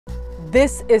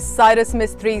This is Cyrus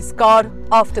Mistry's car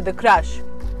after the crash.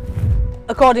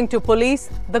 According to police,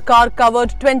 the car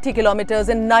covered 20 kilometers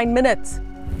in 9 minutes.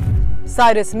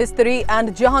 Cyrus Mistry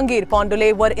and Jahangir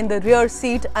Pandole were in the rear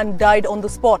seat and died on the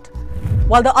spot,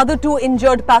 while the other two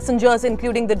injured passengers,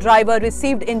 including the driver,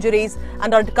 received injuries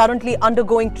and are currently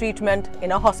undergoing treatment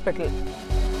in a hospital.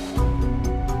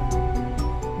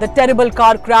 The terrible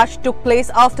car crash took place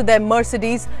after their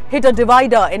Mercedes hit a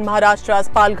divider in Maharashtra's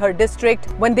Palghar district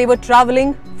when they were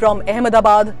travelling from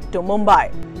Ahmedabad to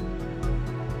Mumbai.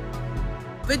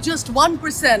 With just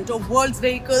 1% of world's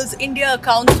vehicles, India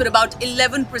accounts for about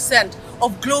 11%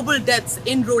 of global deaths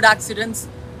in road accidents,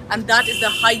 and that is the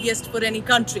highest for any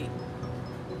country.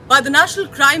 By the National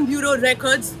Crime Bureau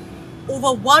records,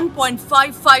 over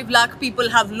 1.55 lakh people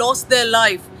have lost their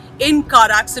life in car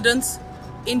accidents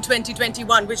in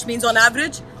 2021, which means on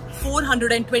average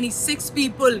 426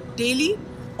 people daily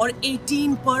or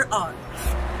 18 per hour.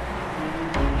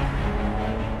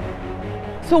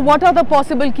 So what are the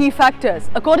possible key factors?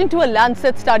 According to a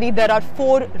Lancet study, there are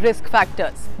 4 risk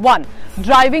factors. 1.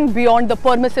 Driving beyond the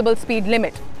permissible speed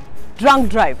limit. Drunk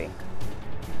driving.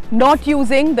 Not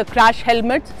using the crash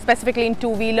helmet, specifically in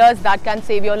two-wheelers, that can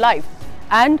save your life.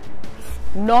 And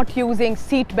not using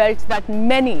seat belts that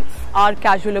many are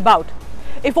casual about.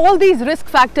 If all these risk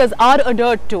factors are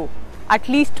adhered to, at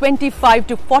least 25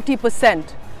 to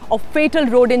 40% of fatal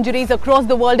road injuries across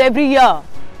the world every year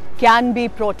can be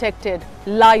protected.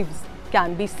 Lives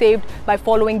can be saved by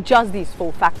following just these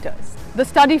 4 factors. The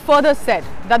study further said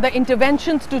that the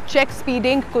interventions to check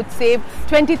speeding could save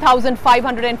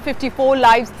 20,554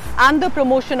 lives and the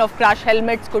promotion of crash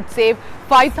helmets could save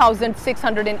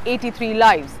 5,683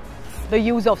 lives. The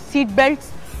use of seat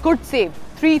belts could save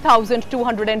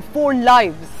 3,204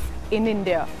 lives in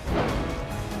India.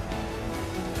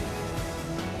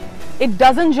 It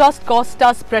doesn't just cost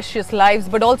us precious lives,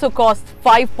 but also costs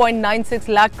 5.96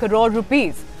 lakh crore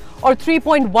rupees or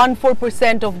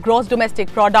 3.14% of gross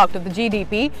domestic product of the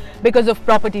GDP because of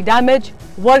property damage,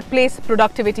 workplace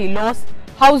productivity loss,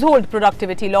 household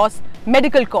productivity loss,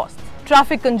 medical costs,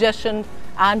 traffic congestion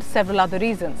and several other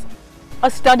reasons.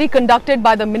 A study conducted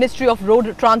by the Ministry of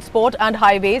Road Transport and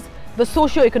Highways, the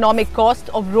socio-economic costs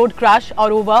of road crash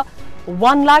are over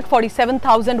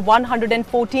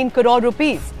 1,47,114 crore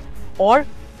rupees or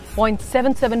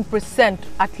 0.77%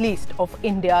 at least of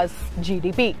India's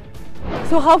GDP.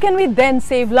 So how can we then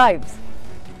save lives?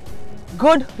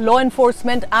 Good law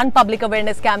enforcement and public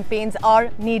awareness campaigns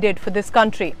are needed for this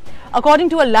country. According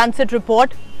to a Lancet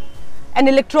report, an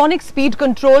electronic speed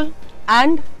control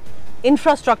and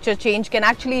infrastructure change can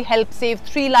actually help save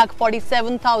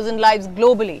 3,47,000 lives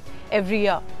globally every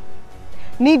year.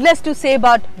 Needless to say,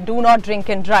 but do not drink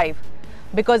and drive,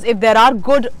 because if there are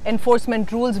good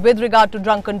enforcement rules with regard to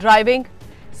drunken driving,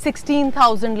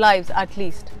 16,000 lives at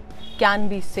least can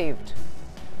be saved.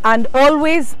 And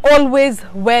always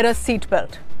wear a seat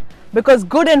belt, because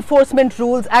good enforcement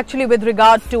rules actually with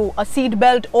regard to a seat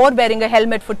belt or wearing a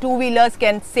helmet for two-wheelers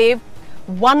can save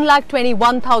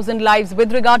 1,21,000 lives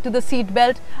with regard to the seat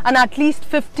belt and at least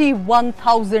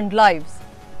 51,000 lives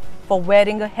for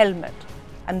wearing a helmet,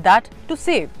 and that to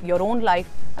save your own life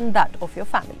and that of your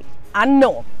family. And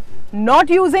no, not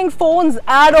using phones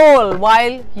at all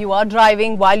while you are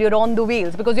driving, while you're on the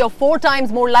wheels, because you're 4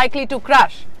 times more likely to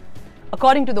crash.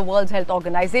 According to the World Health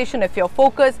Organization, if your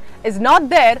focus is not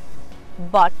there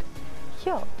but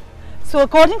here. So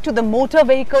according to the motor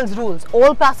vehicles rules,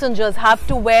 all passengers have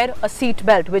to wear a seat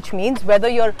belt, which means whether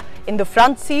you're in the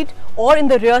front seat or in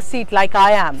the rear seat like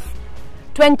I am,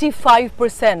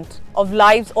 25% of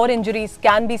lives or injuries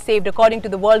can be saved according to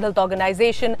the World Health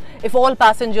Organization if all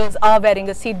passengers are wearing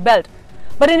a seat belt.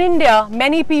 But in India,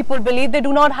 many people believe they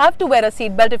do not have to wear a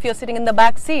seat belt if you're sitting in the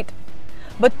back seat.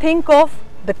 But think of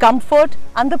the comfort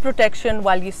and the protection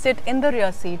while you sit in the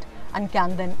rear seat and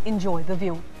can then enjoy the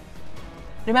view.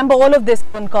 Remember all of this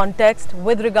in context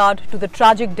with regard to the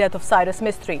tragic death of Cyrus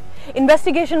Mistry.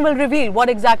 Investigation will reveal what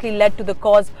exactly led to the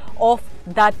cause of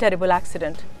that terrible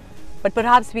accident. But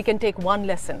perhaps we can take one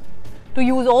lesson: to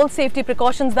use all safety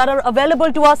precautions that are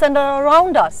available to us and are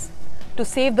around us to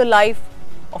save the life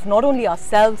of not only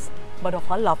ourselves but of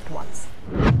our loved ones.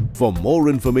 For more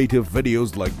informative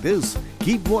videos like this,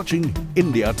 keep watching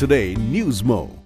India Today News Mo.